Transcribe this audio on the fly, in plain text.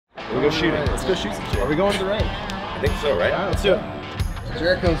We'll go shooting. Let's go shoot some shit. Are we going to the range? I think so, right? Let's do it.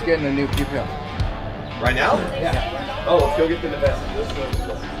 Jericho's getting a new pew pill. Right now? Yeah. Oh, let's go get the necessity. Let's go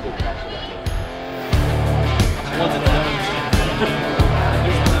capture that.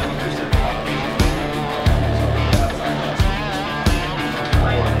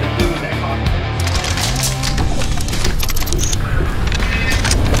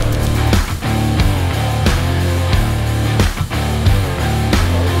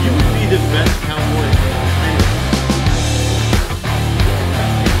 You would be the best cowboy.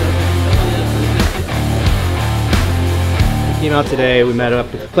 Came out today, we met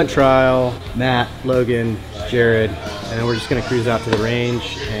up with Clint Trial, Matt, Logan, Jared, and we're just gonna cruise out to the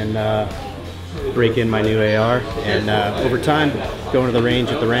range and break in my new AR. And over time, going to the range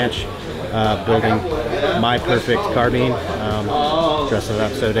at the ranch, building my perfect carbine, dressing it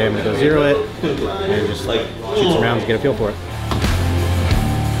up so today I'm gonna go zero it and just shoot some rounds and get a feel for it.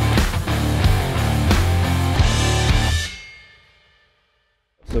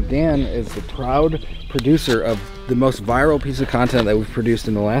 So Dan is the proud producer of the most viral piece of content that we've produced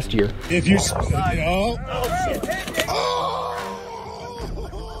in the last year. If you,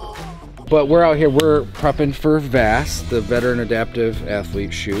 But we're out here, we're prepping for VAS, the Veteran Adaptive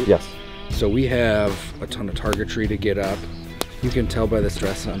Athlete Shoot. Yes. So we have a ton of targetry to get up. You can tell by the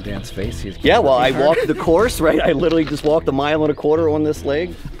stress on Dan's face. Yeah, well, I walked the course, right? I literally just walked 1.25 miles on this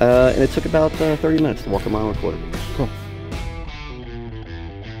leg, and it took about 30 minutes to walk 1.25 miles. Cool.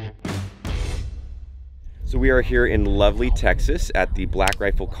 So we are here in lovely Texas at the Black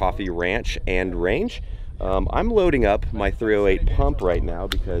Rifle Coffee Ranch and Range. I'm loading up my 308 pump right now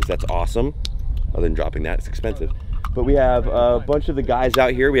because that's awesome. Other than dropping that, it's expensive. But we have a bunch of the guys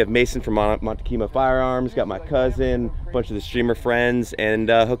out here. We have Mason from Montequema Firearms, got my cousin, a bunch of the streamer friends, and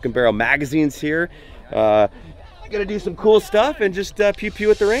Hook and Barrel Magazine's here. Gonna do some cool stuff and just pew pew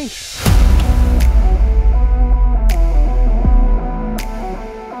at the range.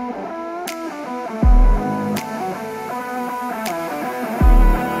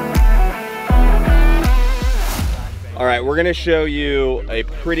 All right, we're gonna show you a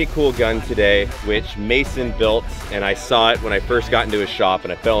pretty cool gun today, which Mason built, and I saw it when I first got into his shop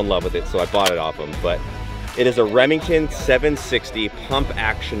and I fell in love with it, so I bought it off him. But it is a Remington 760 pump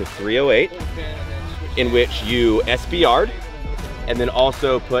action 308, in which you SBR'd, and then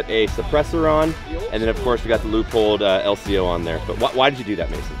also put a suppressor on, and then of course we got the loopholed LCO on there. But why did you do that,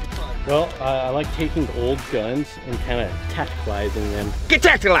 Mason? Well, I like taking old guns and kind of tacticalizing them. Get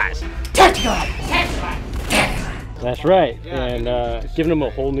tacticalized! That's right, and giving them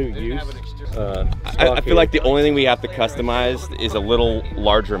a whole new use. I feel like the only thing we have to customize is a little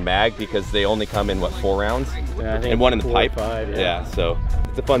larger mag because they only come in, what, 4 rounds? Yeah, I think and one in the 4 or pipe. 5, yeah. Yeah, so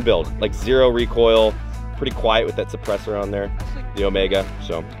it's a fun build. Like 0 recoil, pretty quiet with that suppressor on there, the Omega,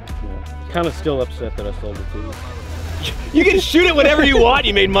 so. Yeah. Kind of still upset that I sold it to you. You can shoot it whenever you want,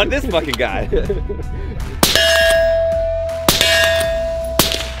 you made money, this fucking guy. Just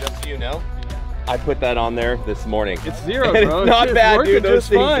so you know, I put that on there this morning. It's 0, and bro. It's not bad, dude. Those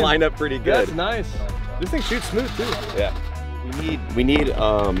things fine. line up pretty good. That's nice. This thing shoots smooth too. Yeah. We need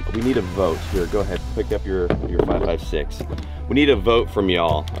a vote here. Go ahead, pick up your 5.56. We need a vote from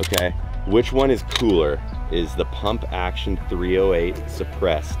y'all. Okay. Which one is cooler? Is the pump action 308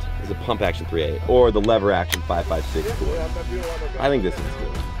 suppressed? Is the pump action 308 or the lever action 5.56 cooler? I think this is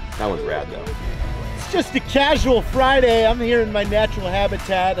cool. That one's rad though. It's just a casual Friday. I'm here in my natural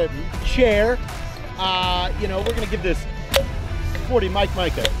habitat, a chair. You know, we're gonna give this 40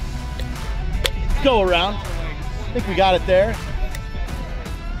 Micah go around. I think we got it there.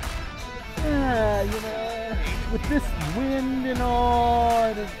 You know, with this wind and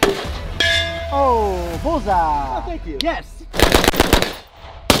all. Oh, bullseye! Oh, thank you. Yes.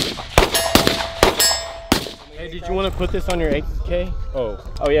 Hey, did you want to put this on your AK?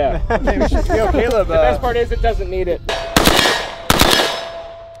 Oh yeah. Maybe we should go, Caleb. The best part is it doesn't need it.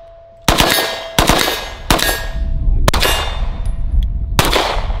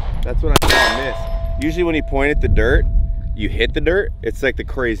 That's what I saw miss. Usually when you point at the dirt, you hit the dirt. It's like the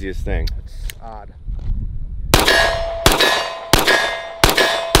craziest thing. It's odd.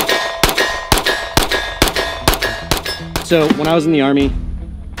 So when I was in the Army,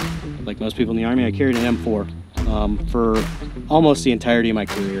 like most people in the Army, I carried an M4 for almost the entirety of my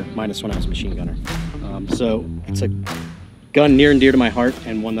career, minus when I was a machine gunner. So it's a gun near and dear to my heart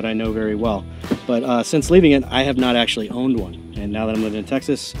and one that I know very well. But since leaving it, I have not actually owned one. And now that I'm living in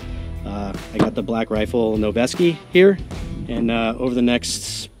Texas, I got the Black Rifle Noveske here. And over the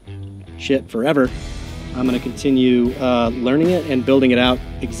next forever, I'm gonna continue learning it and building it out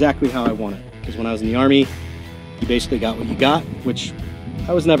exactly how I want it. Because when I was in the Army, you basically got what you got, which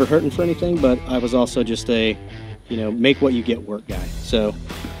I was never hurting for anything, but I was also just a, you know, make what you get work guy. So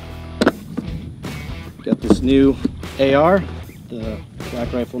got this new AR, the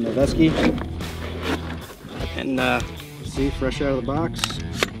Black Rifle Noveske, and see, fresh out of the box.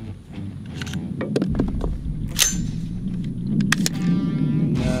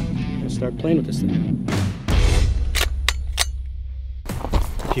 And gonna start playing with this thing.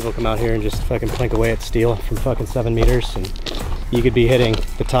 People come out here and just fucking plink away at steel from fucking 7 meters, and you could be hitting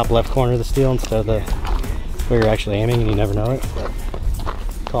the top left corner of the steel instead of the where you're actually aiming, and you never know it. But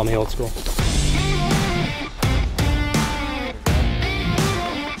call me old school.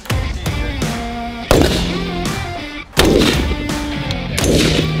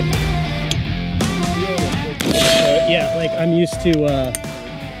 Yeah, like I'm used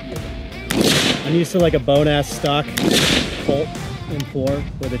to like a bone ass stock Colt M4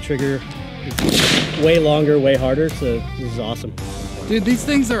 where the trigger is way longer, way harder. So this is awesome. Dude, these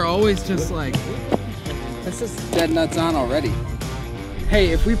things are always just like, this is dead nuts on already. Hey,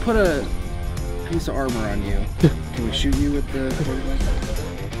 if we put a piece of armor on you, can we shoot you with the quarterback?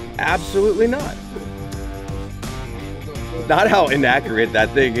 Absolutely not. Not how inaccurate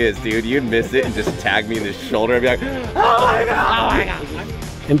that thing is, dude. You'd miss it and just tag me in the shoulder and be like, oh my god, oh my god.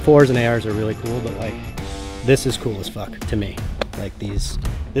 M4s and ARs are really cool, but like, this is cool as fuck to me. Like this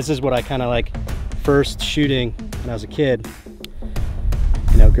is what I kind of like first shooting when I was a kid.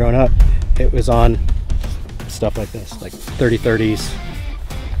 You know, growing up, it was on stuff like this, like 30-30s,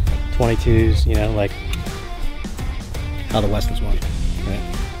 22s, you know, like how the West was won, right?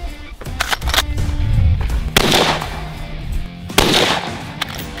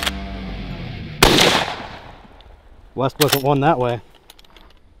 West wasn't won that way.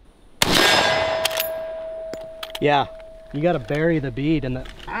 Yeah, you gotta bury the bead in the,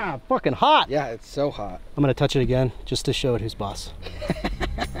 fucking hot. Yeah, it's so hot. I'm gonna touch it again just to show it who's boss.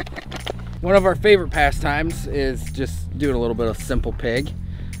 One of our favorite pastimes is just doing a little bit of simple pig.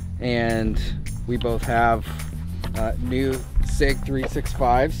 And we both have new SIG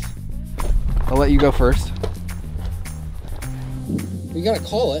 365s. I'll let you go first. You gotta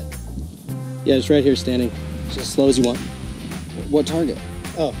call it. Yeah, it's right here standing. Just as slow as you want. What target?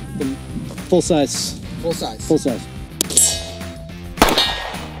 Oh, the full size. Full size. Full size.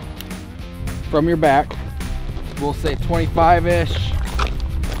 From your back, we'll say 25-ish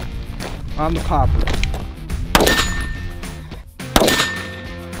on the popper.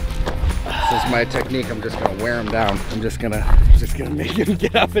 This is my technique. I'm just gonna wear him down. I'm just gonna make him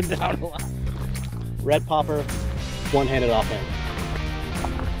get up and down a lot. Red popper, one-handed offhand.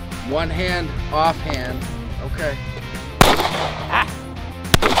 One hand, offhand. Okay.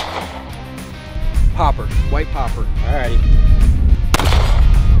 Popper, white popper. Alrighty.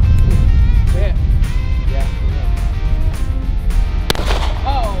 Yeah. Yeah.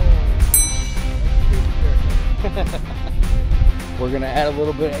 Oh. We're gonna add a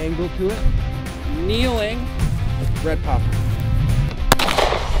little bit of angle to it. Kneeling. Red popper.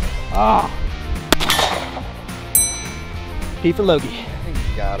 Ah. P for Logie. I think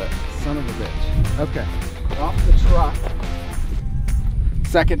you got it. Son of a bitch. Okay. Off the truck.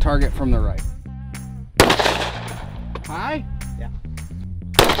 Second target from the right. High? Yeah.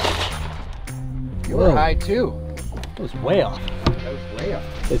 You were high too. It was way off. That was way up.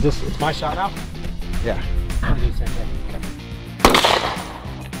 It's my shot now? Yeah. I'll do the same thing.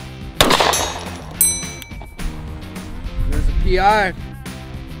 There's a PI.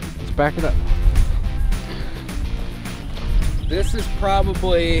 Let's back it up. This is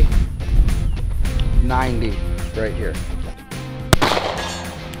probably 90 right here.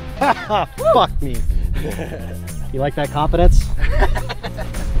 Fuck me. You like that confidence?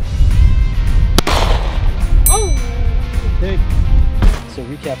 Oh! Big. So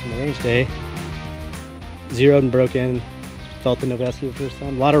recap from the range day. Zeroed and broke in. Felt the Noveske the first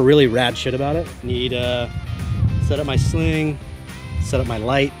time. A lot of really rad shit about it. Need set up my sling, set up my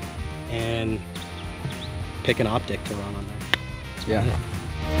light, and pick an optic to run on there. Yeah.